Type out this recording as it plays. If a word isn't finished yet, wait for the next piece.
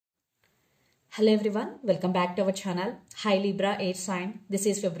Hello everyone, welcome back to our channel. Hi Libra Air sign. This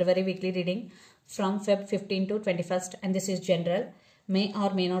is February weekly reading from Feb 15 to 21st and this is general. May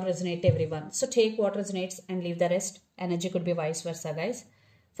or may not resonate everyone. So take what resonates and leave the rest. Energy could be vice versa guys.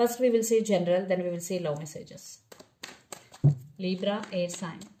 First we will see general, then we will see love messages. Libra Air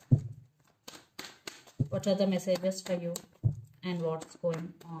sign. What are the messages for you and what's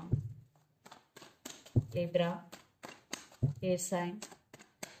going on? Libra Air sign.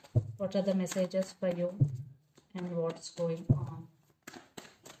 What are the messages for you and what's going on?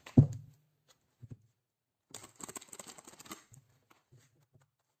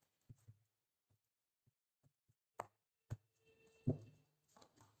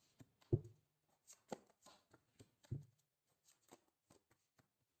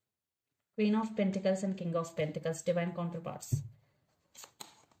 Queen of Pentacles and King of Pentacles, divine counterparts.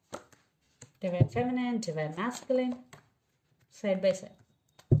 Divine feminine, divine masculine, side by side.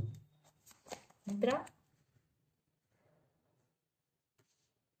 Libra.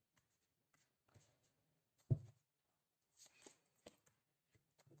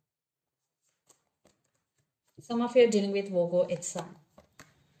 Some of you are dealing with Virgo, it's sun.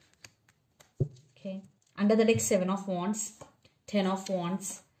 Okay. Under the deck, 7 of Wands, 10 of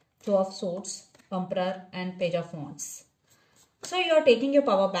Wands, 2 of Swords, Emperor and Page of Wands. So you are taking your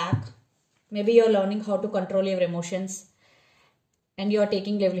power back. Maybe you are learning how to control your emotions. And you are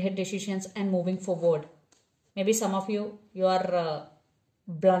taking level-headed decisions and moving forward. Maybe some of you are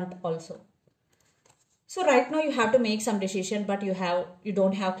blunt also. So right now you have to make some decision, but you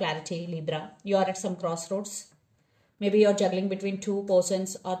don't have clarity, Libra. You are at some crossroads. Maybe you are juggling between two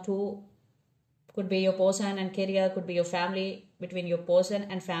persons or two. Could be your person and career, could be your family, between your person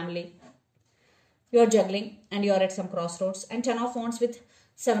and family. You are juggling and you are at some crossroads. And 10 of Wands with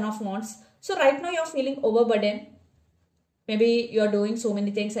 7 of Wands. So right now you are feeling overburdened. Maybe you are doing so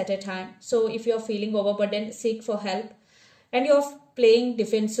many things at a time. So if you are feeling overburdened, seek for help. And you are playing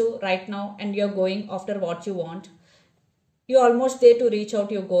defensive right now and you are going after what you want. You are almost there to reach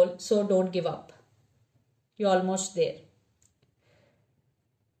out your goal. So don't give up. You are almost there.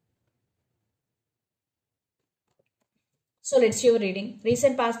 So let's see your reading.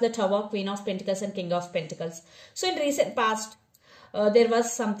 Recent past, the Tower, Queen of Pentacles and King of Pentacles. So in recent past, there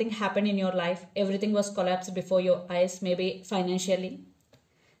was something happened in your life. Everything was collapsed before your eyes, maybe financially.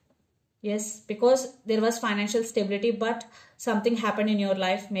 Yes, because there was financial stability, but something happened in your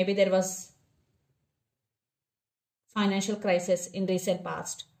life. Maybe there was financial crisis in recent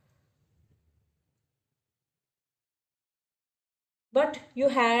past. But you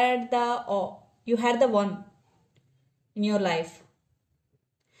had the one in your life.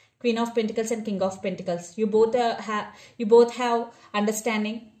 Queen of Pentacles and King of Pentacles. You both have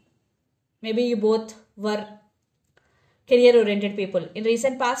understanding. Maybe you both were career-oriented people. In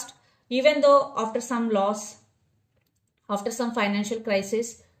recent past, even though after some loss, after some financial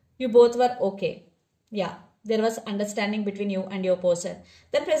crisis, you both were okay. Yeah, there was understanding between you and your person.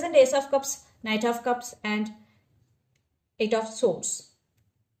 Then present Ace of Cups, Knight of Cups and 8 of Swords.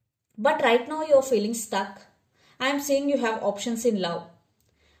 But right now you are feeling stuck. I am seeing you have options in love.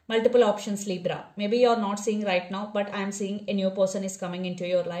 Multiple options, Libra. Maybe you are not seeing right now, but I am seeing a new person is coming into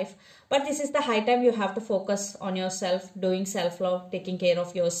your life. But this is the high time you have to focus on yourself, doing self-love, taking care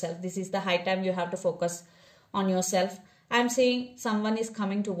of yourself. This is the high time you have to focus on yourself. I am seeing someone is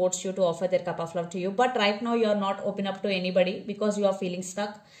coming towards you to offer their cup of love to you. But right now you are not open up to anybody because you are feeling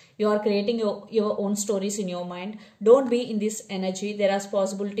stuck. You are creating your own stories in your mind. Don't be in this energy. There are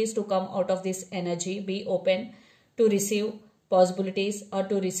possibilities to come out of this energy. Be open to receive possibilities or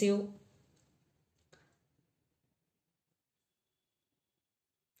to receive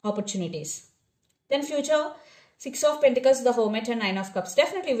opportunities. Then future, 6 of Pentacles, the Hermit and 9 of Cups.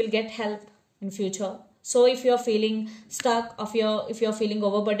 Definitely will get help in future. So if you are feeling stuck, if you are feeling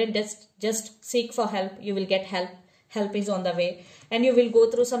overburdened, just seek for help. You will get help. Help is on the way. And you will go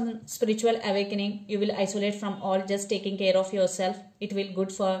through some spiritual awakening. You will isolate from all, just taking care of yourself. It will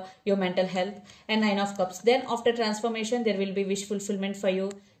good for your mental health. And 9 of Cups. Then after transformation, there will be wish fulfillment for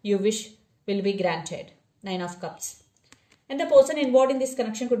you. Your wish will be granted. 9 of Cups. And the person involved in this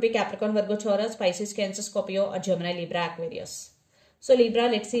connection could be Capricorn, Virgo, Taurus, Pisces, Cancer, Scorpio or Gemini, Libra, Aquarius. So Libra,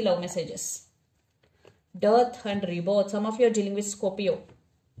 let's see love messages. Death and rebirth. Some of you are dealing with Scorpio.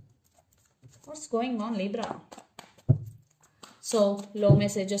 What's going on, Libra? So, low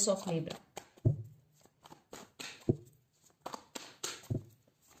messages of Libra.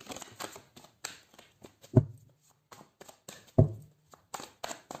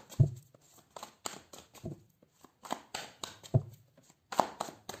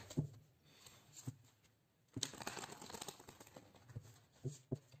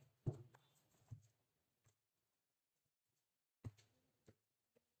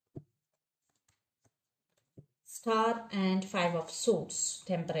 and 5 of Swords,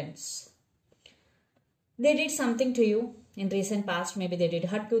 Temperance. They did something to you in recent past. Maybe they did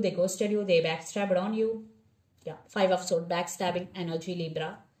hurt you, they ghosted you, they backstabbed on you. Yeah, 5 of Swords, backstabbing energy,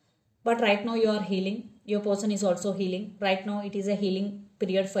 Libra. But right now you are healing. Your person is also healing. Right now it is a healing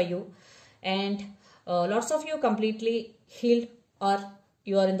period for you. And lots of you completely healed, or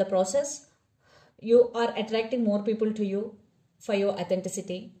you are in the process. You are attracting more people to you for your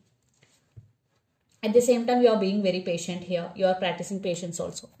authenticity. At the same time, you are being very patient here. You are practicing patience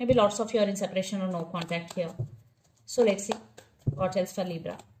also. Maybe lots of you are in separation or no contact here. So let's see what else for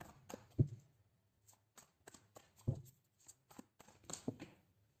Libra.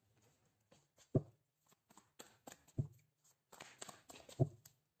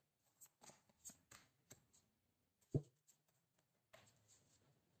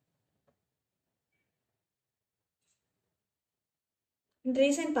 In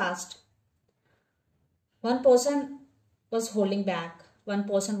recent past, one person was holding back. One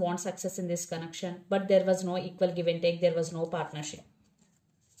person wants success in this connection, but there was no equal give and take. There was no partnership.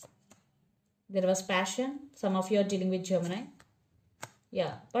 There was passion. Some of you are dealing with Gemini.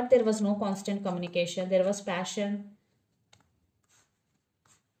 Yeah, but there was no constant communication. There was passion.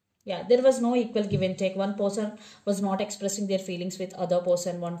 Yeah, there was no equal give and take. One person was not expressing their feelings with other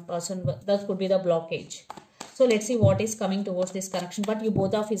person. One person, that could be the blockage. So let's see what is coming towards this connection. But you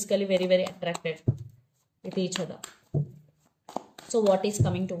both are physically very, very attracted with each other. So what is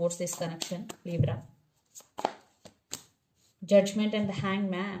coming towards this connection, Libra? Judgment and the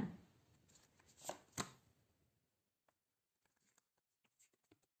Hangman.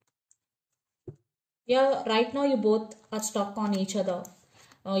 Yeah, right now you both are stuck on each other.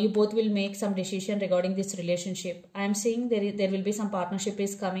 You both will make some decision regarding this relationship. I am seeing there will be some partnership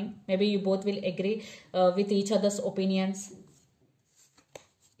is coming. Maybe you both will agree with each other's opinions.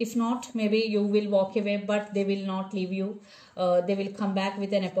 If not, maybe you will walk away, but they will not leave you. They will come back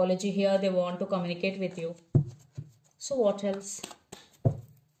with an apology here. They want to communicate with you. So what else?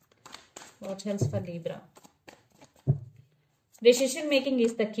 What else for Libra? Decision making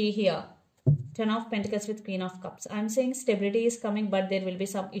is the key here. 10 of Pentacles with Queen of Cups. I am saying stability is coming, but there will be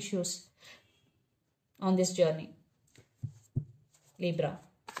some issues on this journey, Libra.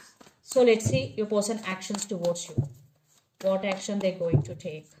 So let's see your person actions towards you. What action they're going to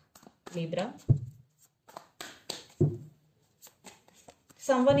take, Libra.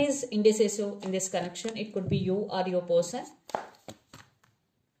 Someone is indecisive in this connection. It could be you or your person.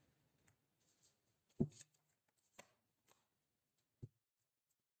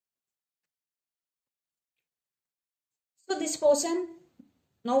 So this person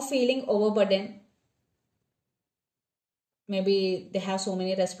now feeling overburdened. Maybe they have so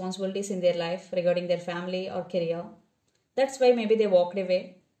many responsibilities in their life regarding their family or career. That's why maybe they walked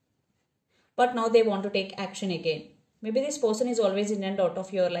away. But now they want to take action again. Maybe this person is always in and out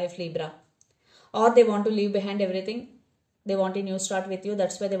of your life, Libra. Or they want to leave behind everything. They want a new start with you.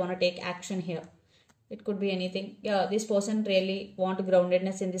 That's why they want to take action here. It could be anything. Yeah, this person really want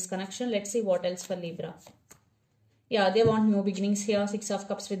groundedness in this connection. Let's see what else for Libra. Yeah, they want new beginnings here. 6 of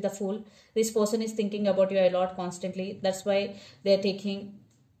Cups with the Fool. This person is thinking about you a lot constantly. That's why they're taking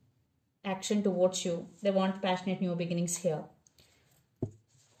action towards you. They want passionate new beginnings here.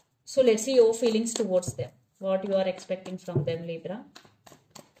 So let's see your feelings towards them. What you are expecting from them, Libra.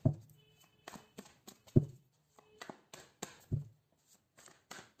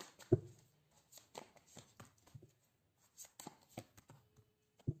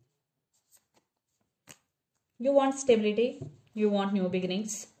 You want stability, you want new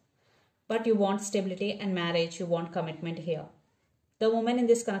beginnings, but you want stability and marriage, you want commitment here. The woman in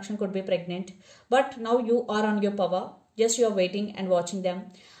this connection could be pregnant, but now you are on your power. Just you are waiting and watching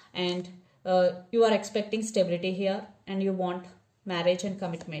them, and you are expecting stability here, and you want marriage and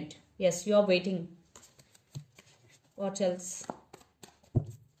commitment. Yes, you are waiting. What else?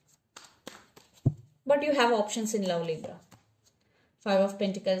 But you have options in love, Libra. 5 of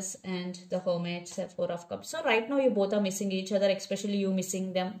Pentacles and the Hermit, 4 of Cups. So right now you both are missing each other, especially you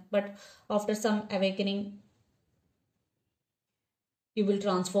missing them. But after some awakening, you will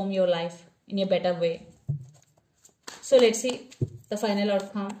transform your life in a better way. So let's see the final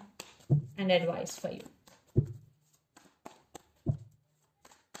outcome and advice for you.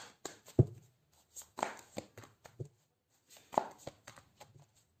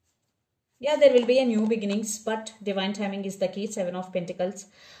 Yeah, there will be a new beginnings, but divine timing is the key. 7 of Pentacles.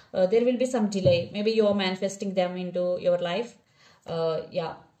 There will be some delay. Maybe you are manifesting them into your life.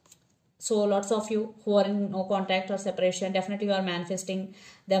 Yeah. So lots of you who are in no contact or separation, definitely you are manifesting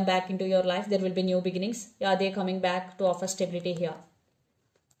them back into your life. There will be new beginnings. Yeah, they are coming back to offer stability here.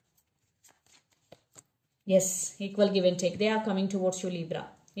 Yes, equal give and take. They are coming towards you, Libra.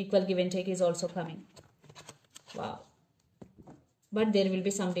 Equal give and take is also coming. Wow. But there will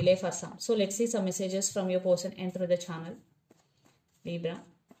be some delay for some. So let's see some messages from your person and through the channel, Libra.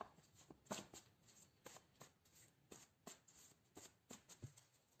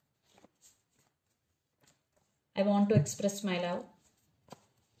 I want to express my love.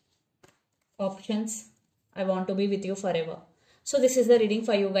 Options. I want to be with you forever. So this is the reading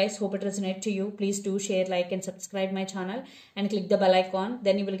for you guys. Hope it resonates to you. Please do share, like and subscribe my channel and click the bell icon.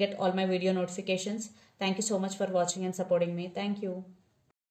 Then you will get all my video notifications. Thank you so much for watching and supporting me. Thank you.